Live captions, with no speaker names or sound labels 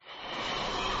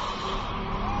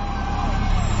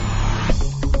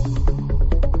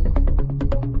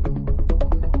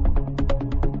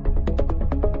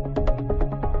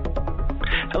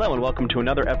and welcome to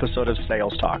another episode of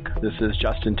Sales Talk. This is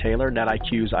Justin Taylor,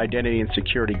 NetIQ's Identity and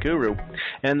Security Guru.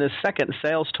 And in this second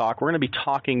Sales Talk, we're going to be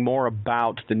talking more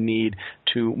about the need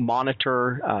to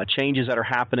monitor changes that are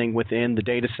happening within the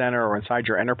data center or inside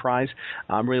your enterprise.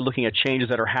 I'm really looking at changes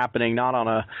that are happening not on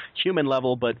a human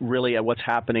level, but really at what's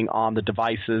happening on the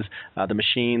devices, the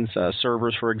machines,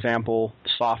 servers, for example,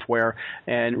 software,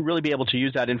 and really be able to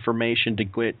use that information to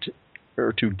get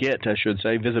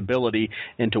visibility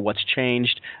into what's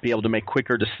changed, be able to make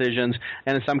quicker decisions,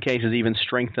 and in some cases even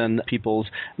strengthen people's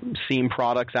SIEM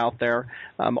products out there,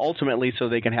 ultimately so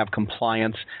they can have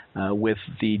compliance with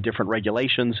the different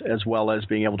regulations as well as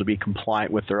being able to be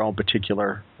compliant with their own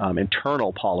particular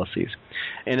internal policies.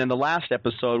 And in the last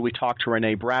episode, we talked to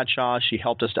Renee Bradshaw. She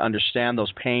helped us to understand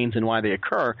those pains and why they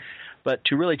occur. But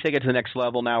to really take it to the next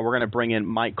level now, we're going to bring in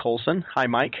Mike Colson. Hi,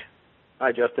 Mike.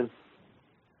 Hi, Justin.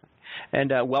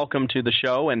 And welcome to the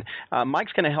show. And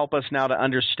Mike's going to help us now to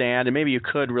understand, and maybe you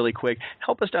could really quick,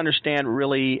 help us to understand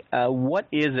really what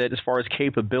is it as far as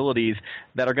capabilities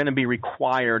that are going to be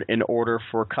required in order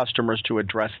for customers to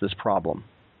address this problem.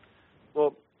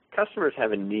 Well, customers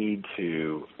have a need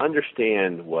to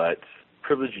understand what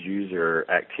privileged user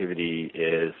activity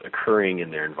is occurring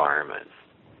in their environments.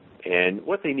 And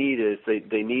what they need is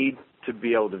they need to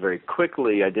be able to very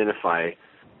quickly identify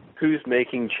who's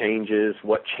making changes,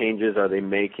 what changes are they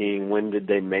making, when did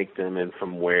they make them, and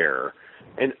from where,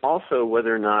 and also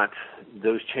whether or not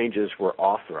those changes were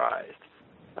authorized.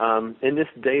 And this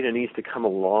data needs to come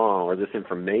along, or this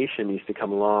information needs to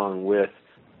come along with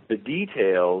the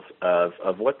details of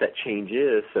what that change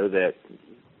is so that,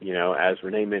 you know, as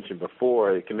Renee mentioned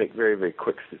before, they can make very, very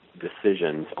quick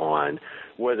decisions on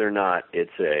whether or not it's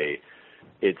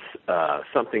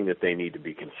something that they need to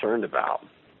be concerned about.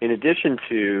 In addition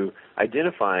to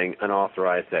identifying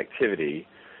unauthorized activity,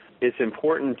 it's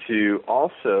important to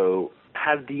also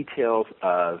have details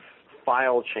of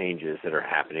file changes that are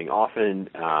happening,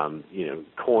 often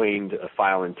coined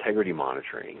file integrity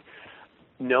monitoring.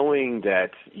 Knowing that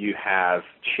you have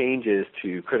changes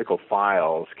to critical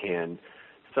files can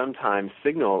sometimes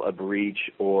signal a breach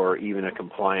or even a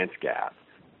compliance gap.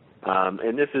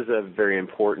 And this is a very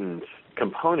important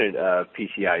component of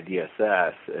PCI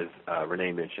DSS, as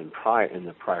Renee mentioned in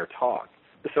the prior talk.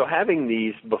 So having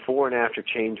these before and after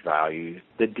change values,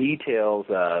 the details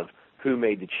of who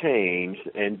made the change,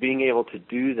 and being able to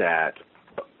do that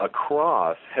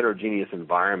across heterogeneous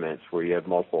environments where you have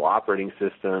multiple operating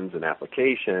systems and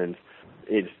applications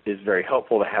is very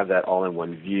helpful to have that all in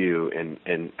one view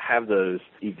and have those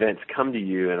events come to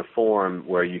you in a form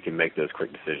where you can make those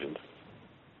quick decisions.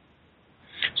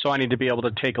 So I need to be able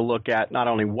to take a look at not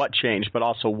only what changed, but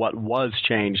also what was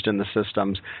changed in the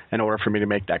systems in order for me to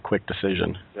make that quick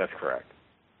decision. That's correct.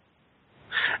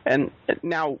 And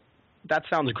now, that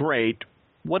sounds great.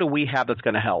 What do we have that's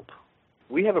going to help?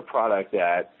 We have a product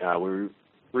that we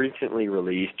recently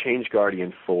released, Change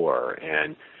Guardian 4.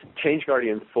 And Change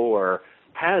Guardian 4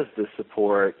 has the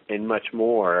support and much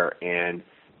more, and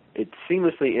it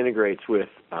seamlessly integrates with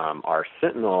our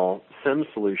Sentinel SIEM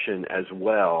solution as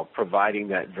well, providing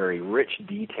that very rich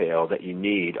detail that you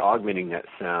need, augmenting that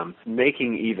SIEM,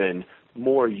 making even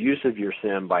more use of your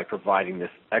SIEM by providing this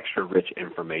extra rich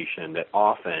information that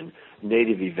often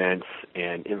native events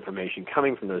and information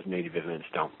coming from those native events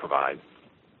don't provide.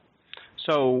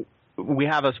 So we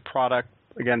have this product,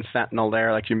 again, Sentinel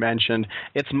there, like you mentioned.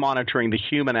 It's monitoring the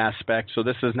human aspect. So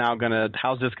this is now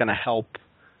how's this going to help,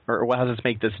 or how does this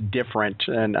make this different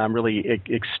and really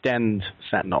extend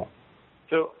Sentinel?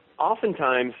 So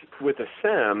oftentimes with a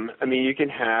SIEM, you can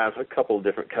have a couple of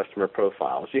different customer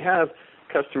profiles. You have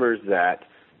customers that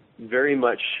are very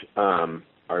much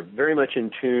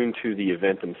in tune to the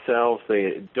event themselves.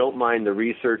 They don't mind the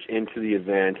research into the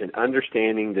event and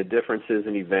understanding the differences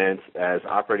in events as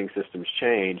operating systems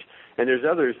change. And there's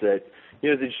others that,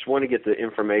 they just want to get the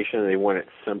information and they want it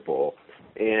simple.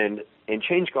 And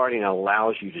Change Guardian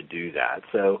allows you to do that.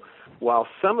 So while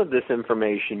some of this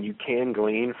information you can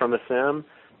glean from a SIEM,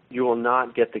 you will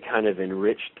not get the kind of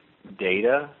enriched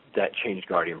data that Change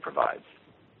Guardian provides.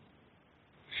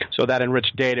 So that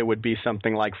enriched data would be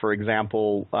something like, for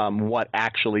example, what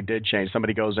actually did change.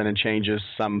 Somebody goes in and changes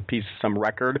some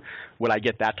record. Would I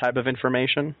get that type of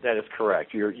information? That is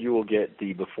correct. You will get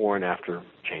the before and after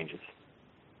changes.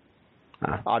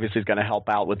 Obviously, it's going to help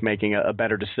out with making a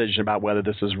better decision about whether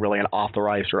this is really an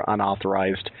authorized or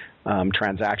unauthorized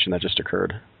transaction that just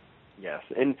occurred. Yes,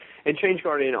 and Change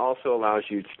Guardian also allows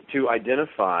you to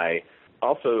identify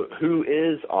also who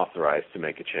is authorized to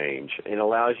make a change, and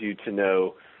allows you to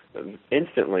know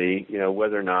instantly,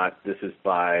 whether or not this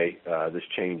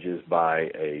change is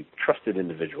by a trusted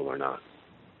individual or not.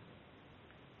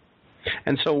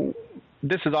 And so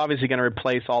this is obviously going to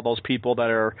replace all those people that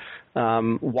are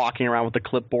walking around with the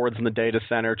clipboards in the data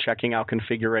center, checking out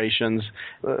configurations,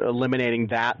 eliminating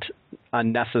that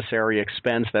unnecessary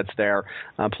expense that's there,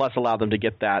 plus allow them to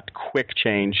get that quick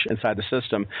change inside the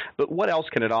system. But what else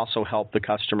can it also help the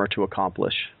customer to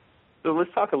accomplish? So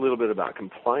let's talk a little bit about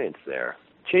compliance there.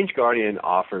 Change Guardian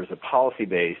offers a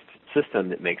policy-based system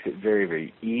that makes it very,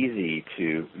 very easy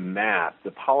to map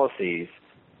the policies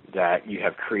that you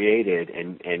have created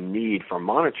and need for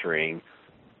monitoring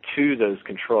to those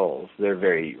controls. They're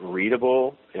very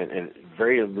readable and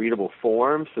very readable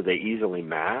forms, so they easily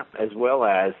map, as well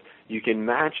as you can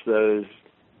match those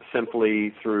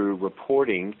simply through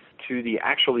reporting to the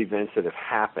actual events that have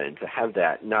happened. To have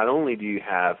that, not only do you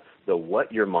have the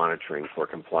what you're monitoring for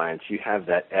compliance, you have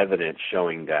that evidence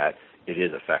showing that it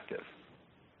is effective.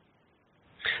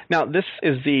 Now, this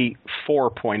is the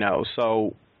 4.0,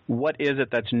 so what is it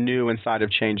that's new inside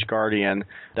of Change Guardian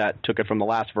that took it from the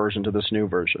last version to this new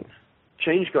version?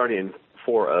 Change Guardian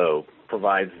 4.0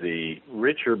 provides the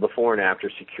richer before and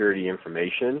after security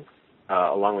information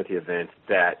along with the event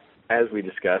that, as we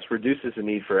discussed, reduces the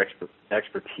need for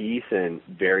expertise in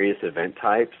various event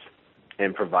types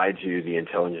and provides you the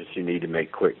intelligence you need to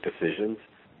make quick decisions.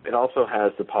 It also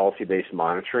has the policy-based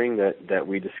monitoring that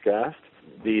we discussed.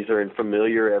 These are in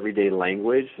familiar everyday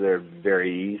language. They're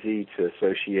very easy to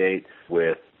associate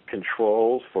with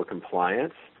controls for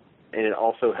compliance, and it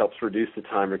also helps reduce the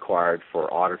time required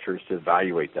for auditors to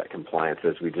evaluate that compliance,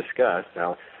 as we discussed,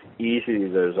 how easy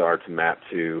those are to map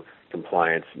to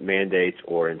compliance mandates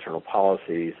or internal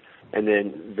policies, and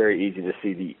then very easy to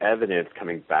see the evidence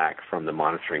coming back from the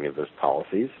monitoring of those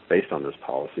policies, based on those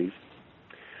policies.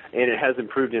 And it has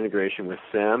improved integration with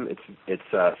SIEM. It's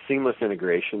seamless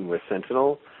integration with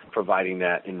Sentinel, providing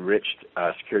that enriched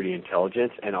security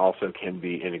intelligence, and also can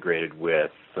be integrated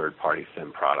with third-party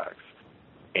SIEM products.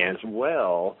 As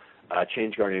well,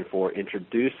 Change Guardian 4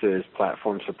 introduces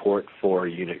platform support for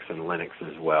Unix and Linux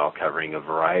as well, covering a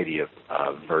variety of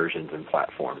versions and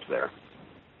platforms there.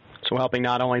 So helping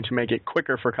not only to make it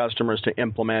quicker for customers to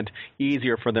implement,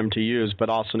 easier for them to use, but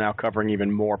also now covering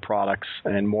even more products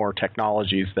and more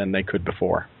technologies than they could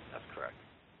before. That's correct.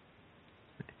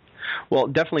 Well,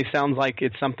 it definitely sounds like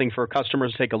it's something for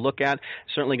customers to take a look at.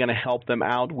 Certainly going to help them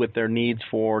out with their needs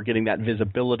for getting that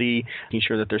visibility, making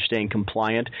sure that they're staying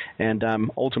compliant, and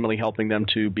ultimately helping them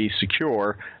to be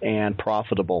secure and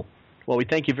profitable. Well, we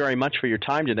thank you very much for your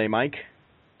time today, Mike.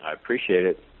 I appreciate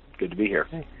it. Good to be here.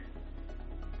 Okay.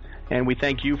 And we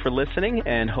thank you for listening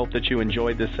and hope that you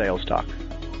enjoyed this Sales Talk.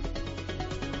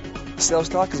 Sales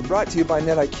Talk is brought to you by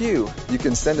NetIQ. You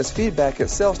can send us feedback at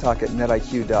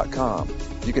salestalk@netiq.com.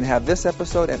 You can have this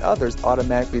episode and others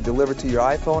automatically delivered to your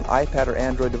iPhone, iPad, or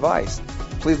Android device.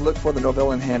 Please look for the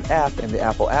Novell in Hand app in the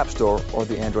Apple App Store or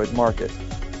the Android market.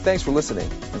 Thanks for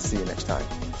listening, and see you next time.